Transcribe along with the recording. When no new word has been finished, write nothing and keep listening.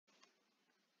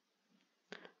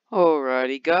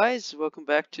Alrighty guys, welcome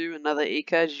back to another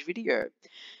eCash video.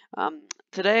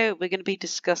 Today we're going to be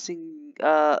discussing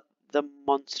the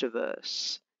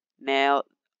Monsterverse. Now,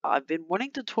 I've been wanting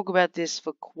to talk about this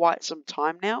for quite some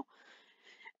time now,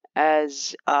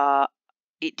 as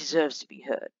it deserves to be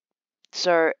heard.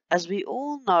 So, as we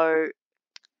all know,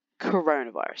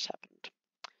 coronavirus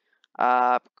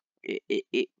happened.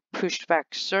 It pushed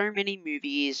back so many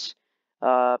movies,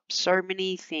 so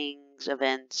many things,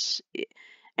 events,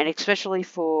 and especially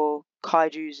for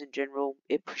kaijus in general,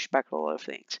 it pushed back a lot of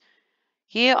things.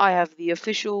 Here I have the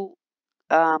official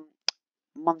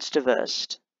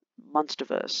Monsterverse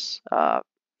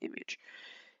image,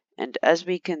 and as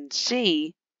we can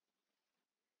see,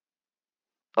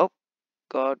 oh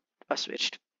god, I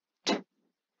switched.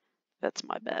 That's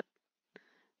my bad.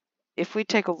 If we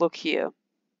take a look here,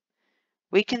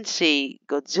 we can see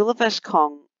Godzilla vs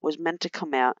Kong was meant to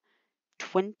come out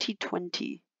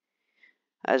 2020.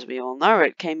 As we all know,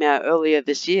 it came out earlier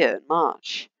this year in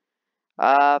March.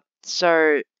 And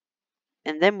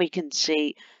then we can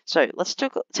see, so let's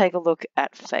take a look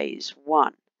at Phase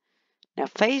 1. Now,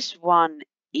 Phase 1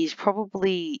 is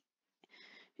probably,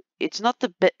 it's not the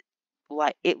best,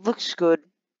 like, it looks good,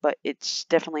 but it's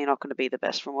definitely not going to be the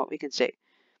best from what we can see.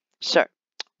 So,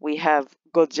 we have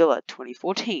Godzilla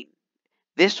 2014.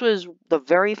 This was the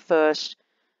very first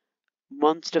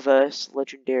Monsterverse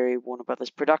legendary Warner Brothers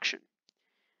production.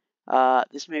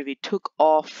 This movie took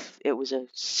off. It was a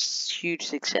huge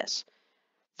success.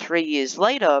 3 years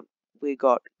later, we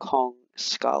got Kong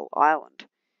Skull Island.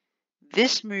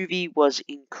 This movie was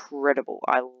incredible.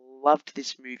 I loved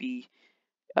this movie.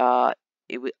 Kong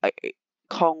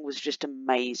was just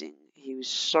amazing. He was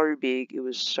so big. It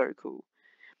was so cool.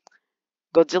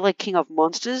 Godzilla King of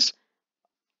Monsters.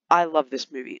 I love this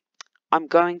movie. I'm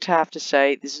going to have to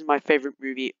say this is my favorite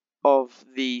movie of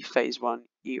the Phase 1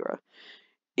 era.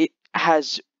 It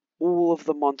has all of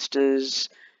the monsters,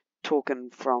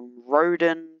 talking from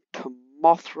Rodan to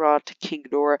Mothra to King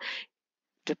Ghidorah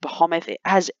to Behemoth. It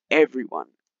has everyone,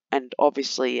 and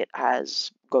obviously it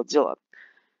has Godzilla.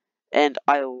 And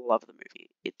I love the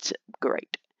movie. It's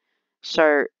great.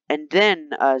 So, and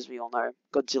then, as we all know,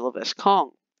 Godzilla vs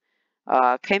Kong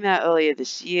came out earlier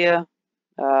this year.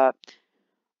 I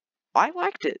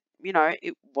liked it. You know,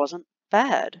 it wasn't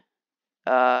bad.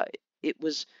 It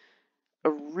was a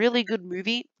really good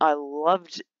movie. I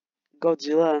loved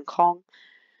Godzilla and Kong.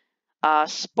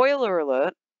 Spoiler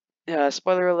alert.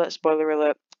 Spoiler alert, spoiler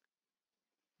alert.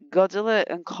 Godzilla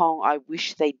and Kong, I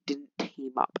wish they didn't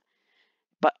team up.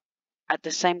 But at the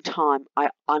same time,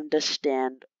 I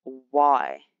understand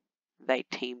why they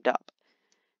teamed up.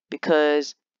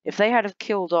 Because if they had have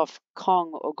killed off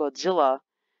Kong or Godzilla,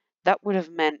 that would have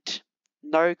meant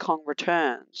no Kong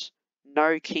Returns,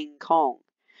 no King Kong,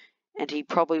 and he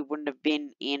probably wouldn't have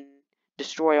been in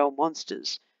Destroy All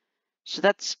Monsters. So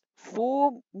that's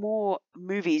 4 more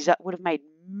movies that would have made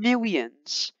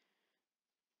millions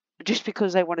just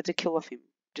because they wanted to kill off him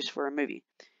just for a movie.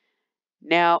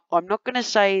 Now, I'm not going to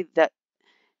say that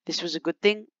this was a good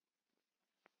thing,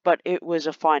 but it was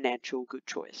a financial good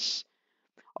choice.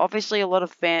 Obviously, a lot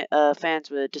of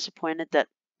fans were disappointed that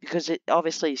because it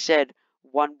obviously said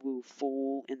one will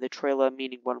fall in the trailer,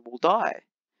 meaning one will die.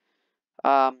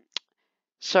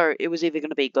 So it was either going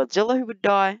to be Godzilla who would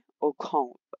die or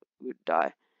Kong would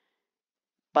die.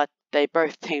 But they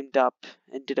both teamed up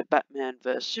and did a Batman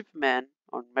vs Superman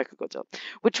on Mechagodzilla,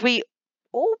 which we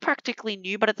all practically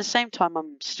knew, but at the same time,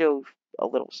 I'm still a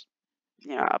little,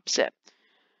 upset.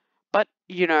 But,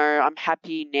 I'm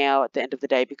happy now at the end of the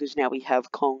day because now we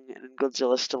have Kong and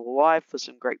Godzilla still alive for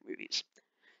some great movies.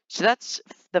 So that's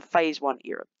the Phase 1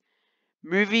 era.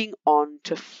 Moving on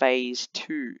to Phase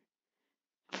 2.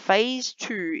 Phase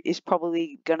 2 is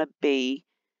probably going to be,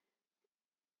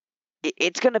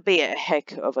 it's going to be a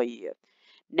heck of a year.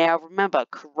 Now, remember,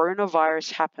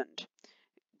 coronavirus happened.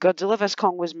 Godzilla vs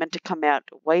Kong was meant to come out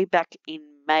way back in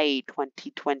May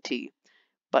 2020,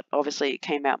 but obviously it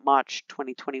came out March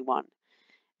 2021.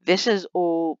 This is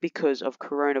all because of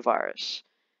coronavirus.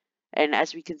 And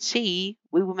as we can see,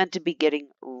 we were meant to be getting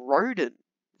Rodan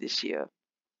this year.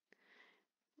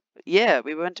 Yeah,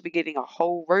 we were meant to be getting a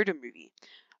whole Rodan movie.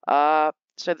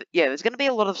 There's going to be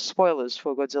a lot of spoilers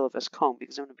for Godzilla vs Kong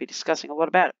because I'm going to be discussing a lot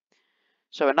about it.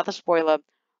 So another spoiler,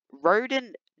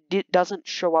 Rodan doesn't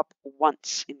show up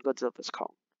once in Godzilla vs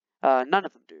Kong. None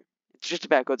of them do. It's just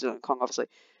about Godzilla and Kong, obviously.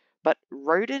 But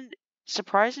Rodan,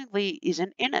 surprisingly,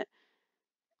 isn't in it.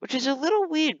 Which is a little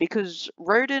weird because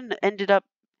Rodan ended up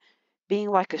being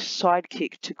like a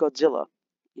sidekick to Godzilla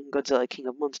in Godzilla King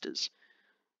of Monsters.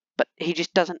 But he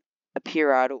just doesn't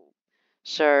appear at all.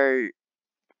 So,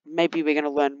 maybe we're going to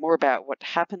learn more about what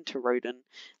happened to Roden.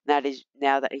 That is,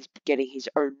 now that he's getting his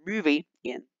own movie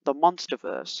in the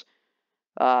Monsterverse.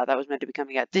 That was meant to be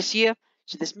coming out this year.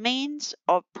 So this means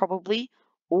probably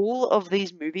all of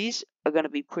these movies are going to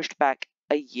be pushed back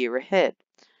a year ahead.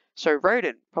 So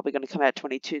Roden probably going to come out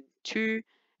 2022,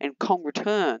 and Kong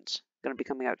Returns going to be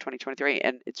coming out 2023,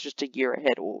 and it's just a year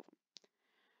ahead all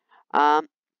of them.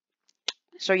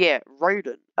 So yeah,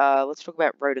 Roden. Let's talk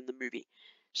about Roden the movie.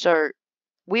 So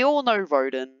we all know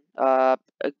Roden, a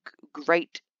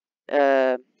great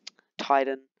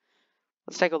Titan.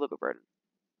 Let's take a look at Roden.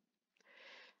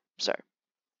 So,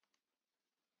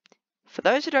 for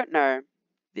those who don't know,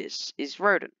 this is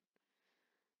Roden.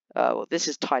 Well, this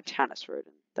is Titanus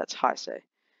Roden. That's Heisei.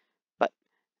 But,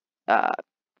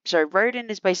 so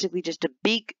Roden is basically just a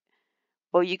big,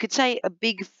 well, you could say a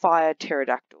big fire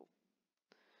pterodactyl.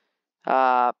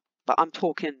 But I'm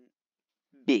talking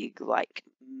big, like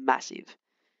massive.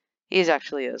 He is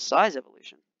actually a size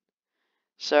evolution.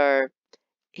 So,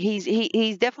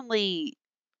 he's definitely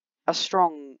a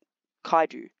strong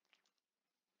kaiju.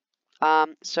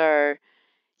 So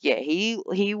yeah, he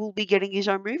will be getting his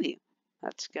own movie.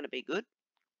 That's gonna be good.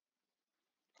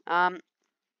 I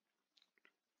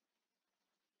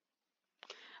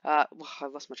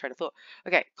lost my train of thought.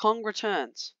 Okay, Kong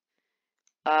Returns.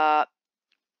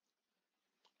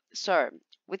 So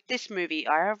with this movie,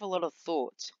 I have a lot of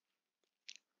thoughts.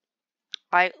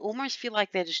 I almost feel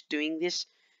like they're just doing this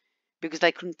because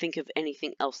they couldn't think of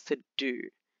anything else to do.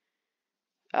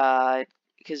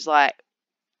 Because like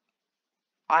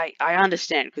I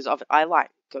understand because I like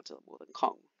Godzilla more than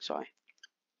Kong, so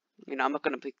I'm not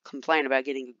gonna complain about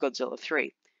getting a Godzilla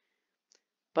 3.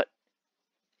 But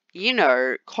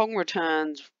Kong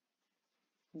Returns.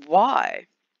 Why?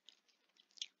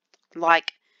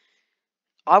 Like,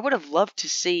 I would have loved to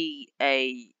see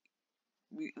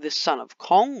the Son of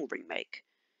Kong remake,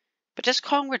 but just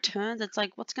Kong Returns. It's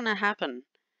like, what's gonna happen?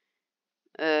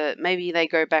 Maybe they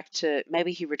go back to,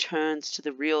 maybe he returns to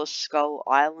the real Skull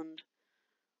Island,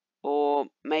 or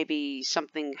maybe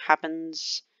something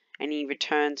happens and he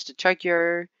returns to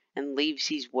Tokyo and leaves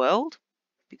his world,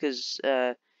 because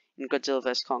in Godzilla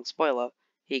vs Kong, spoiler,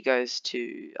 he goes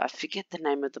to, I forget the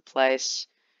name of the place.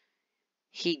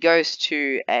 He goes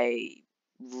to a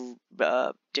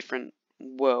different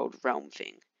world realm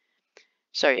thing.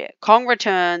 So yeah, Kong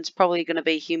Returns, probably going to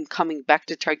be him coming back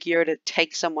to Tokyo to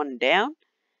take someone down.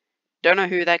 Don't know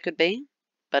who that could be,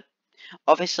 but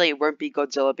obviously it won't be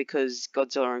Godzilla because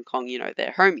Godzilla and Kong,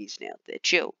 they're homies now. They're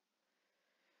chill.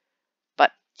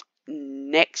 But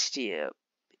next year,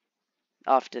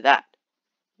 after that,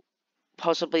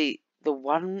 possibly the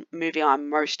one movie I'm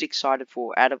most excited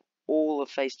for out of all of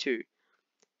Phase 2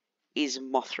 is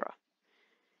Mothra.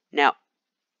 Now,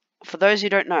 for those who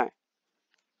don't know,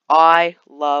 I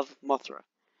love Mothra.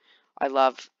 I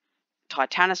love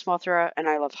Titanus Mothra, and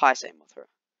I love Heisei Mothra.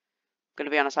 I'm gonna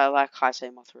be honest, I like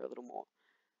Heisei Mothra a little more.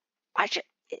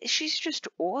 She's just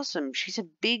awesome. She's a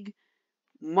big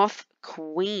moth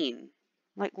queen.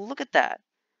 Like, look at that.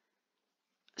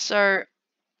 So,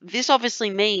 this obviously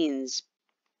means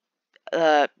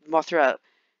Mothra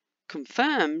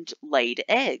confirmed laid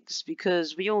eggs,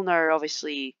 because we all know,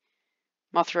 obviously,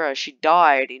 Mothra, she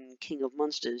died in King of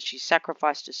Monsters. She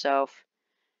sacrificed herself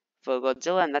for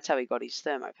Godzilla, and that's how he got his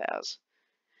thermo powers.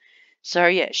 So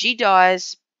yeah, she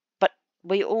dies, but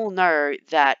we all know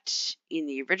that in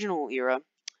the original era,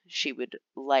 she would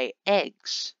lay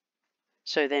eggs.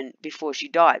 So then, before she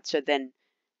died, so then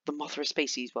the Mothra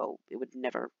species, well, it would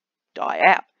never die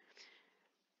out.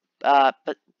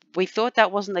 But we thought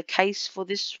that wasn't the case for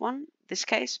this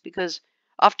case, because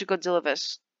after Godzilla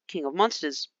vs King of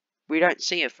Monsters, we don't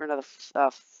see it for another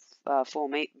four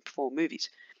movies.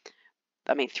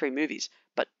 I mean, 3 movies.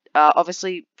 But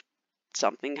obviously,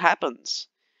 something happens.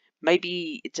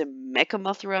 Maybe it's a Mecha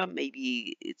Mothra,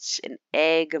 maybe it's an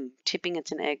egg. I'm tipping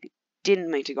it's an egg.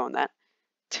 Didn't mean to go on that.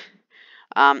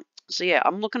 So yeah,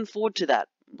 I'm looking forward to that.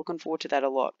 Looking forward to that a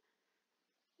lot.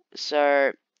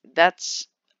 So that's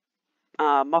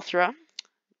Mothra.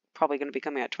 Probably going to be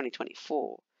coming out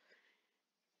 2024.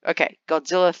 Okay,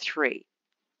 Godzilla 3.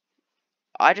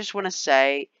 I just want to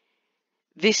say,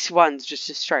 this one's just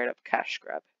a straight up cash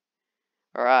grab.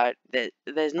 Alright,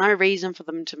 there's no reason for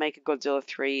them to make a Godzilla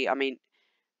 3, I mean,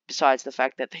 besides the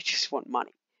fact that they just want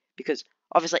money. Because,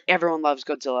 obviously, everyone loves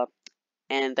Godzilla,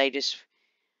 and they just,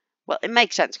 well, it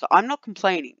makes sense. I'm not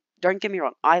complaining. Don't get me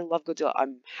wrong, I love Godzilla.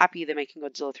 I'm happy they're making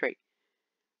Godzilla 3.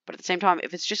 But at the same time,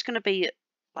 if it's just going to be,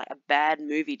 like, a bad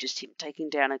movie, just him taking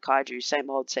down a kaiju, same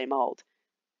old,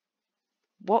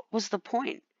 what was the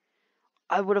point?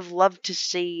 I would have loved to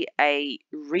see a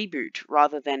reboot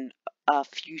rather than a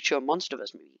future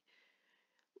Monsterverse movie.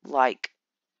 Like,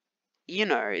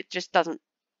 it just doesn't.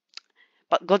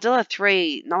 But Godzilla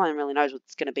 3, no one really knows what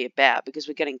it's going to be about because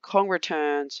we're getting Kong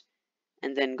Returns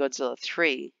and then Godzilla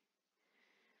 3.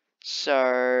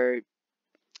 So,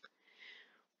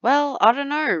 well, I don't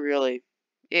know really.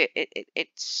 It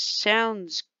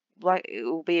sounds like it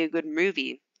will be a good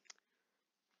movie,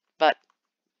 but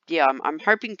yeah, I'm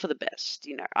hoping for the best.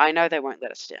 I know they won't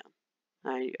let us down.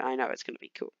 I know it's going to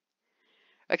be cool.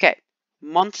 Okay,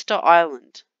 Monster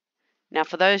Island. Now,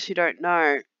 for those who don't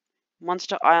know,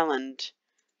 Monster Island,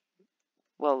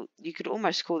 well, you could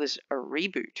almost call this a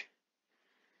reboot.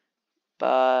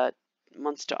 But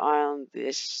Monster Island,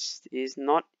 this is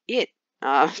not it.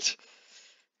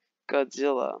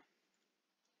 Godzilla.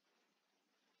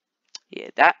 Yeah,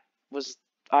 that was,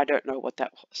 I don't know what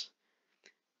that was.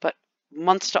 But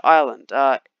Monster Island,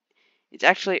 it's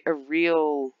actually a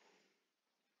real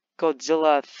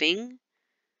Godzilla thing.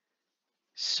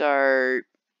 So,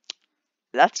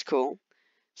 that's cool.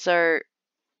 So,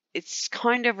 it's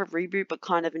kind of a reboot, but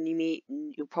kind of a new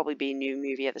it'll probably be a new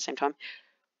movie at the same time.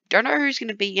 Don't know who's going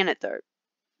to be in it, though.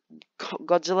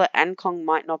 Godzilla and Kong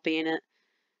might not be in it.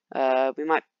 We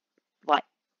might, like,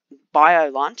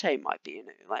 Biolante might be in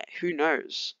it. Like, who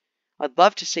knows? I'd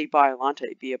love to see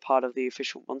Biolante be a part of the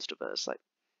official Monsterverse. Like,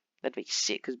 that'd be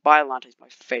sick, because Biolante is my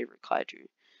favorite kaiju.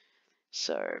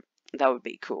 So, that would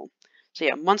be cool. So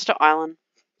yeah, Monster Island,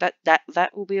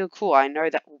 that will be cool. I know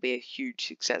that will be a huge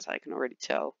success, I can already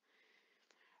tell.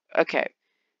 Okay,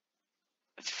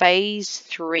 Phase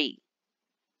 3.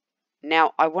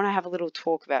 Now, I want to have a little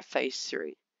talk about Phase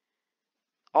 3.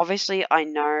 Obviously, I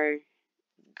know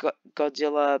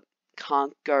Godzilla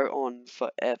can't go on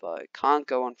forever. It can't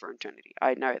go on for eternity.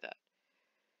 I know that.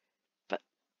 But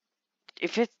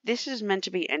if this is meant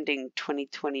to be ending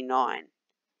 2029,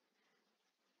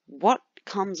 what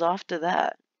comes after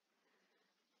that?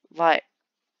 Like,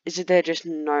 is it there just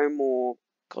no more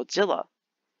Godzilla?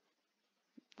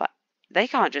 Like, they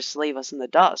can't just leave us in the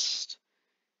dust.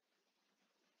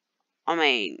 I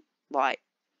mean, like,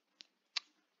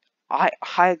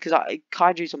 because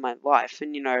kaiju's are my life,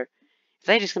 and if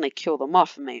they're just gonna kill them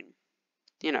off, I mean,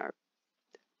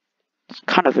 it's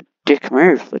kind of a dick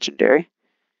move, Legendary.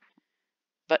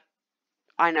 But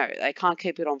I know they can't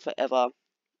keep it on forever,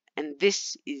 and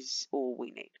this is all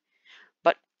we need.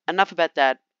 But enough about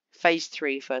that. Phase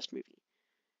 3, first movie.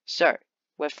 So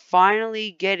we're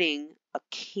finally getting a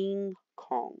King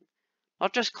Kong,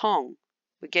 not just Kong.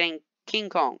 We're getting King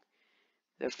Kong.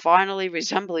 They're finally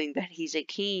resembling that he's a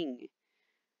king.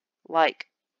 Like,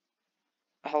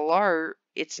 hello,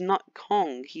 it's not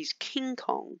Kong, he's King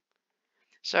Kong.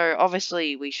 So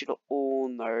obviously we should all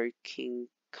know King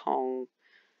Kong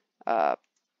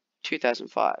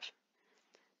 2005.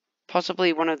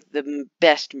 Possibly one of the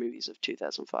best movies of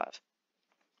 2005.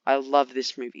 I love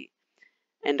this movie.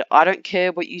 And I don't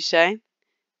care what you say,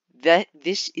 that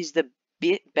this is the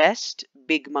best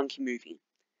Big Monkey movie.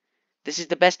 This is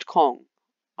the best Kong.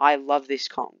 I love this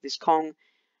Kong. This Kong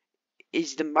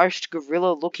is the most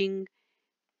gorilla looking.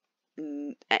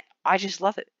 I just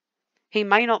love it. He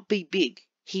may not be big.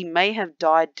 He may have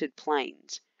died to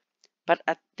planes. But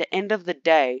at the end of the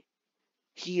day,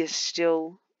 he is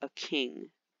still a king.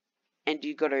 And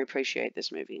you gotta appreciate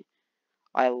this movie.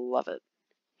 I love it.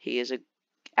 He is an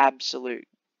absolute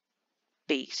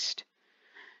beast.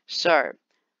 So,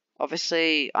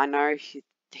 obviously, I know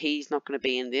he's not going to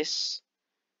be in this.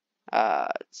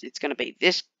 It's going to be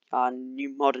this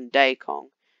new modern day Kong.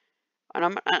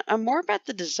 And I'm more about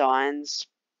the designs.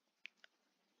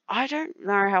 I don't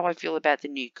know how I feel about the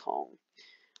new Kong.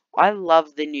 I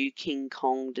love the new King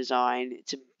Kong design.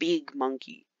 It's a big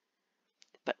monkey.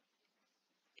 But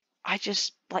I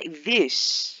just, like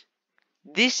this.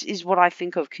 This is what I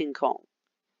think of King Kong.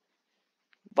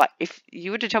 But if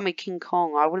you were to tell me King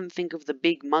Kong, I wouldn't think of the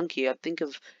big monkey. I'd think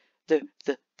of the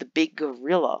big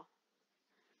gorilla.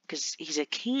 Because he's a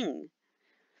king.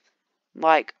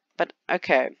 Like, but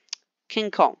okay.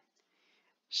 King Kong.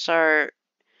 So,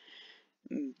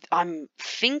 I'm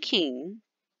thinking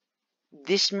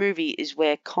this movie is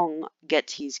where Kong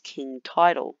gets his king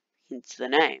title, hence the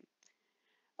name.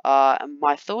 And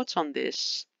my thoughts on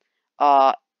this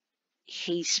are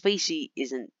his species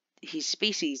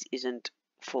isn't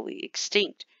fully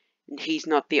extinct, and he's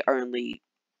not the only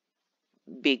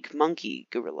big monkey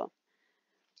gorilla.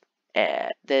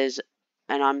 And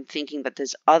I'm thinking that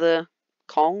there's other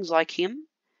Kongs like him,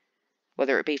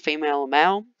 whether it be female or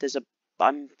male.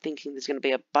 I'm thinking there's going to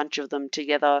be a bunch of them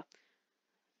together,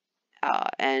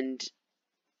 and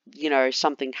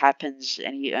something happens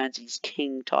and he earns his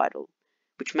king title,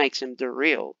 which makes him the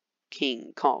real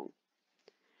King Kong.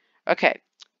 Okay,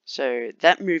 so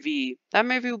that movie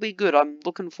will be good. I'm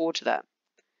looking forward to that.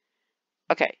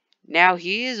 Okay, now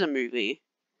here's a movie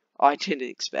I didn't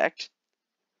expect.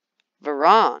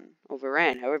 Varan, or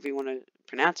Varan, however you want to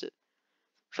pronounce it.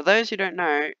 For those who don't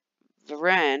know,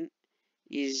 Varan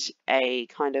is a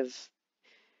kind of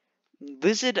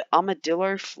lizard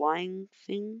armadillo flying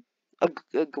thing?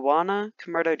 Iguana?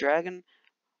 Komodo dragon?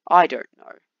 I don't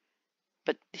know.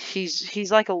 But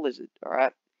he's like a lizard,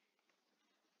 alright?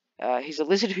 He's a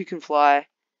lizard who can fly.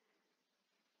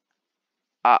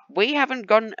 We haven't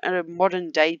gotten a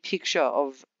modern day picture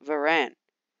of Varan.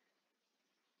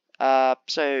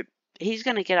 So he's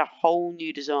gonna get a whole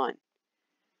new design.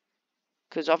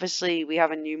 Because obviously we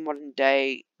have a new modern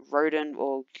day rodent,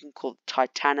 or you can call it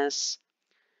Titanus.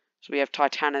 So we have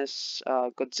Titanus,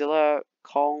 Godzilla,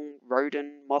 Kong,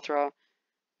 Rodent, Mothra.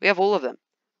 We have all of them.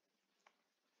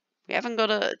 We haven't got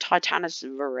a Titanus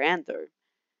Varan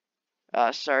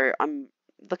though. So I'm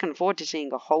looking forward to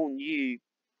seeing a whole new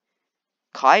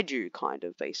kaiju, kind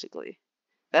of, basically.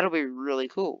 That'll be really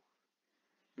cool.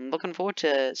 I'm looking forward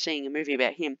to seeing a movie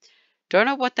about him. Don't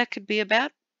know what that could be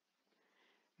about.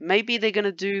 Maybe they're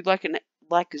gonna do like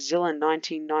Zilla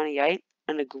 1998,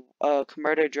 and a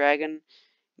Komodo dragon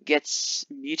gets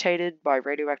mutated by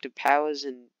radioactive powers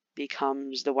and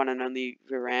becomes the one and only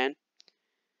Varan.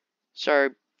 So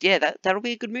yeah, that'll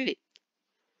be a good movie.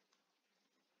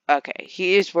 Okay,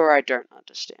 here's where I don't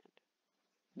understand.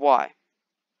 Why?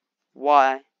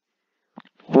 Why?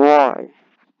 Why?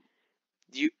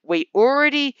 We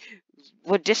already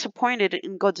were disappointed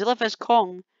in Godzilla vs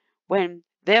Kong when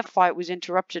their fight was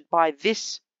interrupted by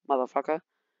this motherfucker,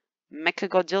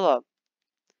 Mechagodzilla.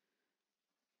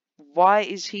 Why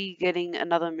is he getting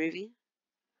another movie?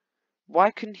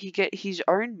 Why couldn't he get his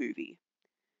own movie?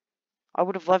 I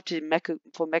would have loved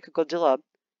for Mechagodzilla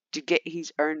to get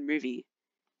his own movie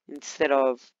instead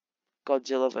of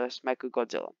Godzilla vs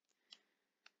Mechagodzilla.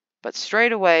 But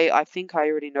straight away, I think I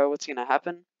already know what's going to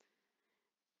happen.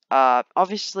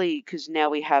 Obviously, because now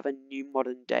we have a new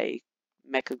modern day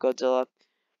Mechagodzilla.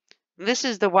 This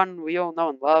is the one we all know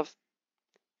and love.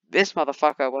 This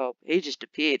motherfucker, well, he just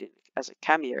appeared as a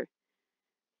cameo.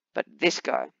 But this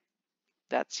guy,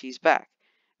 he's back.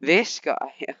 This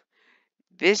guy,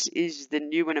 this is the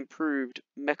new and improved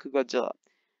Mechagodzilla.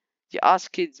 You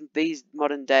ask kids these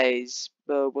modern days,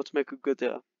 what's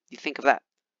Mechagodzilla? You think of that.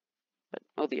 But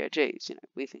all the OGs,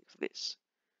 we think of this.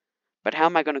 But how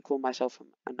am I going to call myself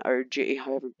an OG? I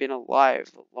haven't been alive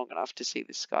long enough to see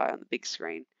this guy on the big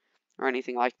screen or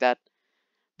anything like that.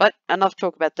 But enough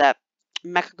talk about that.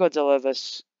 Mechagodzilla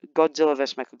vs. Godzilla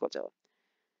vs. Mechagodzilla.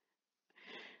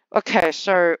 Okay,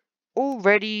 so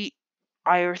already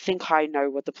I think I know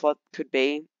what the plot could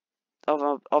be.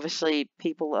 Obviously,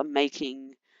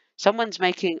 someone's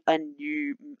making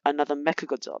another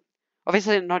Mechagodzilla.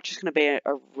 Obviously, not just going to be an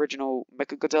original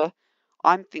Mechagodzilla.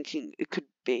 I'm thinking it could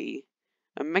be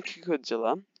a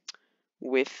Mechagodzilla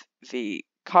with the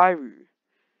Kairu.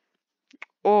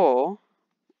 Or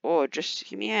just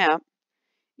hear me out.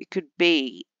 It could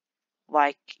be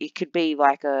like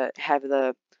have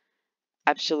the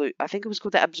absolute, I think it was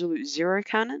called the Absolute Zero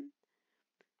Cannon.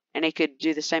 And it could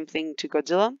do the same thing to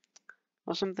Godzilla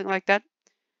or something like that.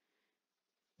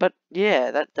 But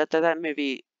yeah, that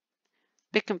movie, a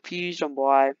bit confused on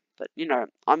why, but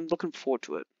I'm looking forward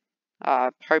to it.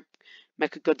 Hope this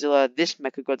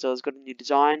Mechagodzilla's got a new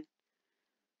design,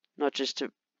 not just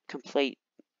a complete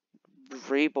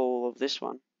reball of this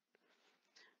one.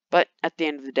 But at the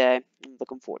end of the day, I'm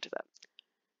looking forward to that.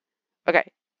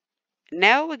 Okay,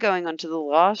 now we're going on to the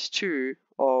last two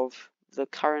of the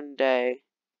current day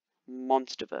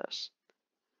Monsterverse.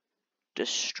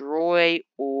 Destroy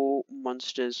All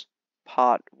Monsters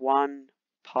Part 1,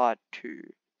 Part 2.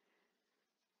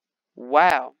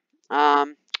 Wow.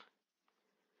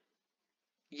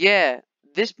 Yeah,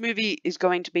 this movie is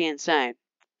going to be insane.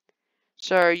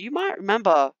 So you might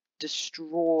remember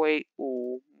Destroy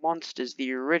All Monsters,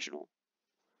 the original.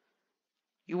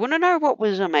 You want to know what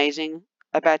was amazing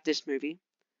about this movie?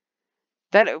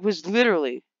 That it was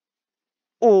literally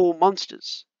all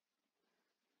monsters.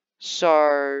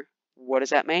 So, what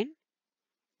does that mean?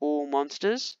 All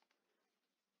monsters?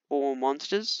 All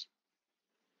monsters?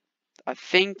 I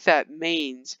think that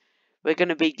means we're going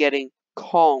to be getting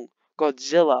Kong,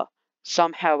 Godzilla,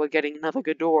 somehow we're getting another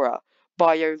Ghidorah,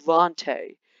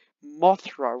 Biolante,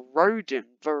 Mothra, Rodent,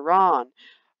 Varan,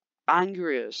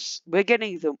 Anguirus. We're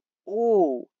getting them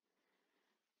all.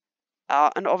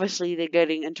 And obviously they're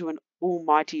getting into an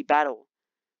almighty battle.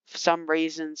 For some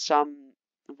reason, some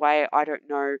way, I don't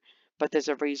know, but there's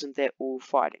a reason they're all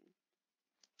fighting.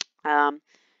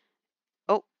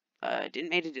 Oh, I didn't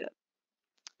mean to do that.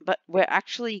 But we're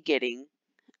actually getting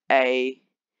a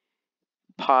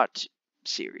part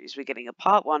series. We're getting a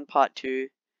part 1, part 2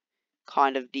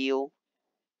 kind of deal.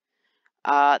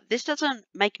 This doesn't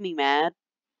make me mad,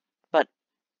 but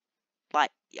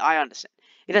like I understand.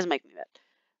 It doesn't make me mad.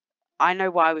 I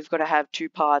know why we've got to have 2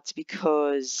 parts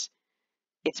because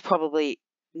it's probably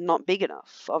not big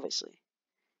enough, obviously.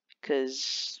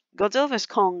 Because Godzilla vs.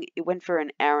 Kong, it went for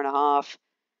an hour and a half.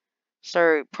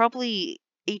 So probably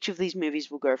each of these movies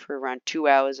will go for around 2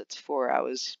 hours. It's 4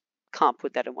 hours. Can't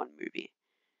put that in one movie.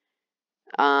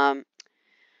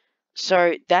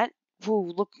 So that will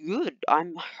look good.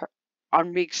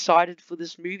 I'm excited for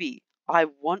this movie. I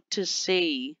want to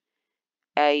see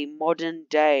a modern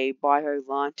day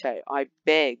Biolante. I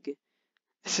beg.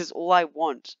 This is all I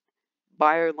want.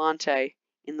 Biolante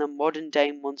in the modern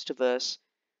day Monsterverse.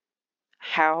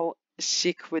 How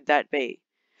sick would that be?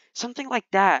 Something like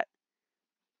that.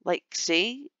 Like,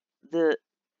 see? The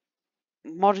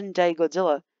modern day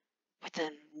Godzilla with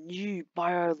a new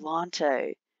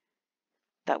Biolante.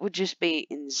 That would just be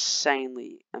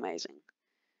insanely amazing.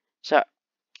 So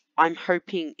I'm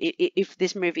hoping if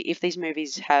these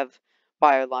movies have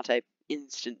Biolante,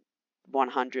 instant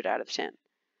 100 out of 10,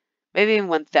 maybe even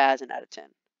 1000 out of 10.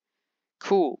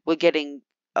 Cool, we're getting,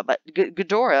 but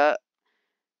Ghidorah.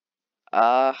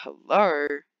 Hello,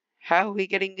 how are we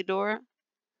getting Ghidorah?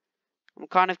 I'm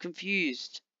kind of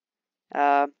confused.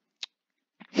 Uh,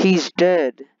 he's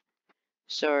dead,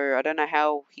 so I don't know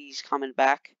how he's coming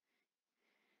back.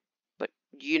 But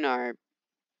you know,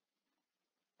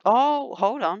 oh,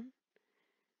 hold on,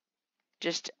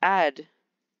 just add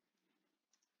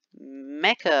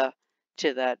Mecha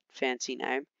to that fancy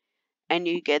name, and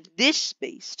you get this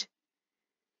beast.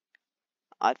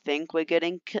 I think we're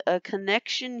getting a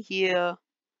connection here.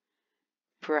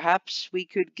 Perhaps we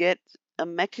could get a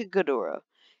Mecha Ghidorah,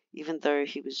 even though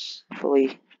he was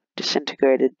fully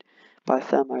disintegrated by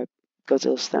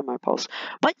Godzilla's thermopulse.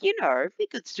 But you know, we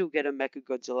could still get a Mecha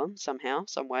Godzilla somehow,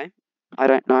 some way. I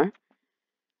don't know.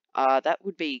 That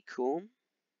would be cool.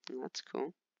 That's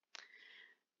cool.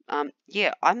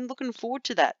 Yeah, I'm looking forward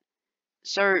to that.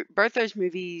 So both those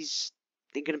movies,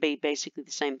 they're going to be basically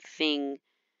the same thing.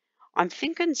 I'm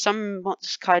thinking some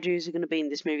kaijus are going to be in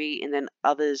this movie, and then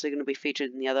others are going to be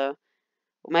featured in the other.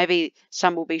 Or maybe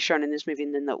some will be shown in this movie,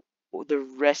 and then the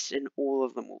rest and all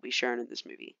of them will be shown in this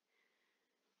movie.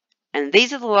 And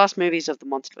these are the last movies of the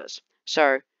Monsterverse.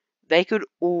 So they could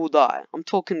all die. I'm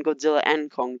talking Godzilla and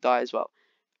Kong die as well.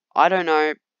 I don't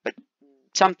know, but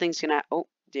something's going to... Oh,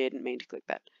 didn't mean to click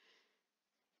that.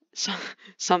 So,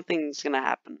 something's going to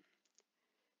happen,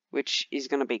 which is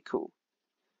going to be cool.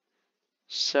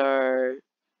 So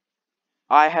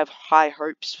I have high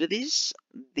hopes for this.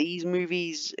 These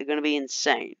movies are going to be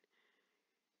insane.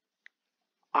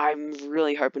 I'm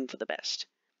really hoping for the best.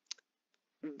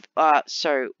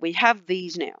 So we have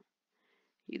these now.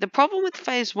 The problem with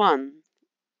Phase 1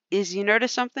 is, you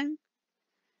notice something?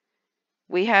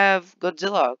 We have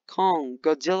Godzilla, Kong,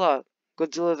 Godzilla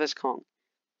vs. Kong.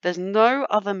 There's no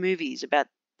other movies about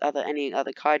any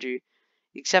other kaiju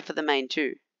except for the main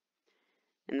two.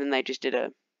 And then they just did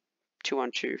a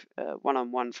 2-on-2,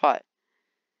 one-on-one fight.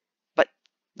 But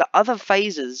the other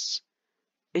phases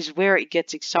is where it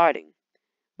gets exciting.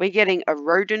 We're getting a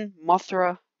Rodin,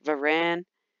 Mothra, Varan,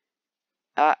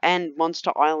 and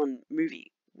Monster Island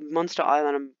movie. Monster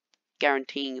Island, I'm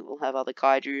guaranteeing it will have other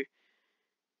kaiju,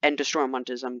 and Destroy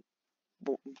Hunters, I'm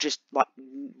just like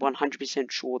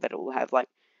 100% sure that it will have like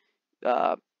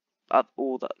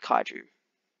all the kaiju.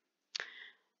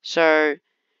 So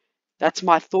that's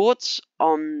my thoughts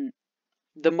on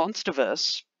the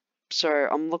Monsterverse. So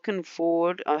I'm looking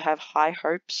forward. I have high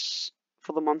hopes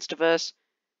for the Monsterverse.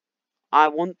 I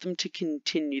want them to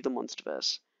continue the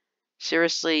Monsterverse.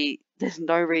 Seriously, there's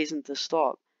no reason to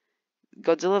stop.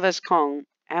 Godzilla vs. Kong,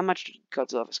 how much did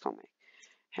Godzilla vs. Kong make?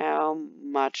 How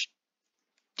much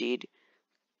did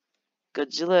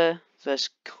Godzilla vs.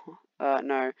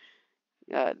 Kong,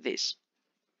 this?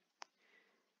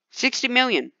 60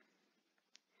 million.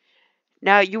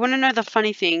 Now, you want to know the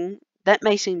funny thing? That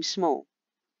may seem small.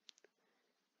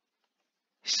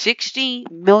 $60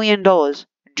 million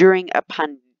during a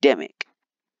pandemic.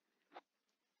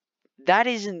 That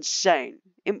is insane.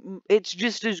 It's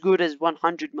just as good as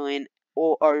 100 million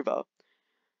or over.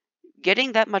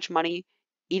 Getting that much money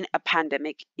in a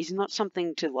pandemic is not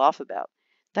something to laugh about.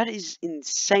 That is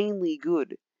insanely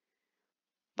good.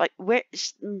 Like,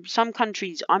 some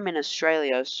countries, I'm in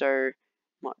Australia, so I'm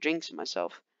not jinxing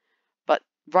myself. But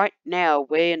right now,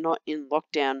 we're not in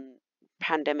lockdown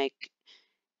pandemic.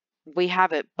 We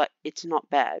have it, but it's not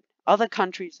bad. Other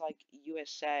countries like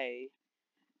USA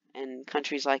and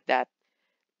countries like that,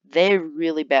 they're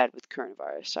really bad with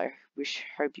coronavirus. I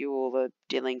hope you all are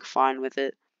dealing fine with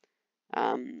it.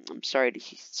 I'm sorry to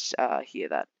hear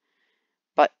that.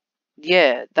 But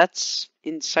yeah, that's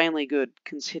insanely good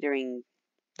considering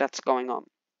that's going on.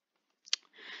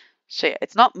 So yeah,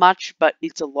 it's not much, but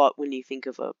it's a lot when you think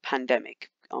of a pandemic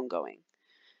ongoing.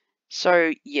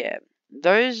 So yeah,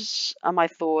 those are my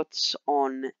thoughts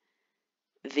on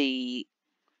the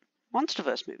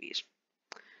Monsterverse movies.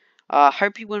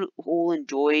 Hope you all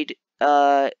enjoyed.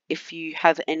 If you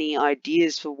have any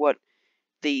ideas for what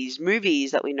these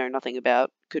movies that we know nothing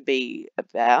about could be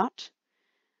about,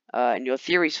 and your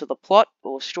theories for the plot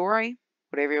or story,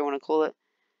 whatever you want to call it,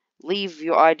 leave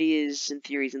your ideas and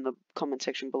theories in the comment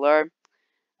section below.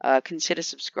 Consider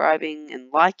subscribing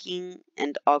and liking,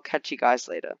 and I'll catch you guys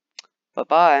later. Bye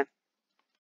bye.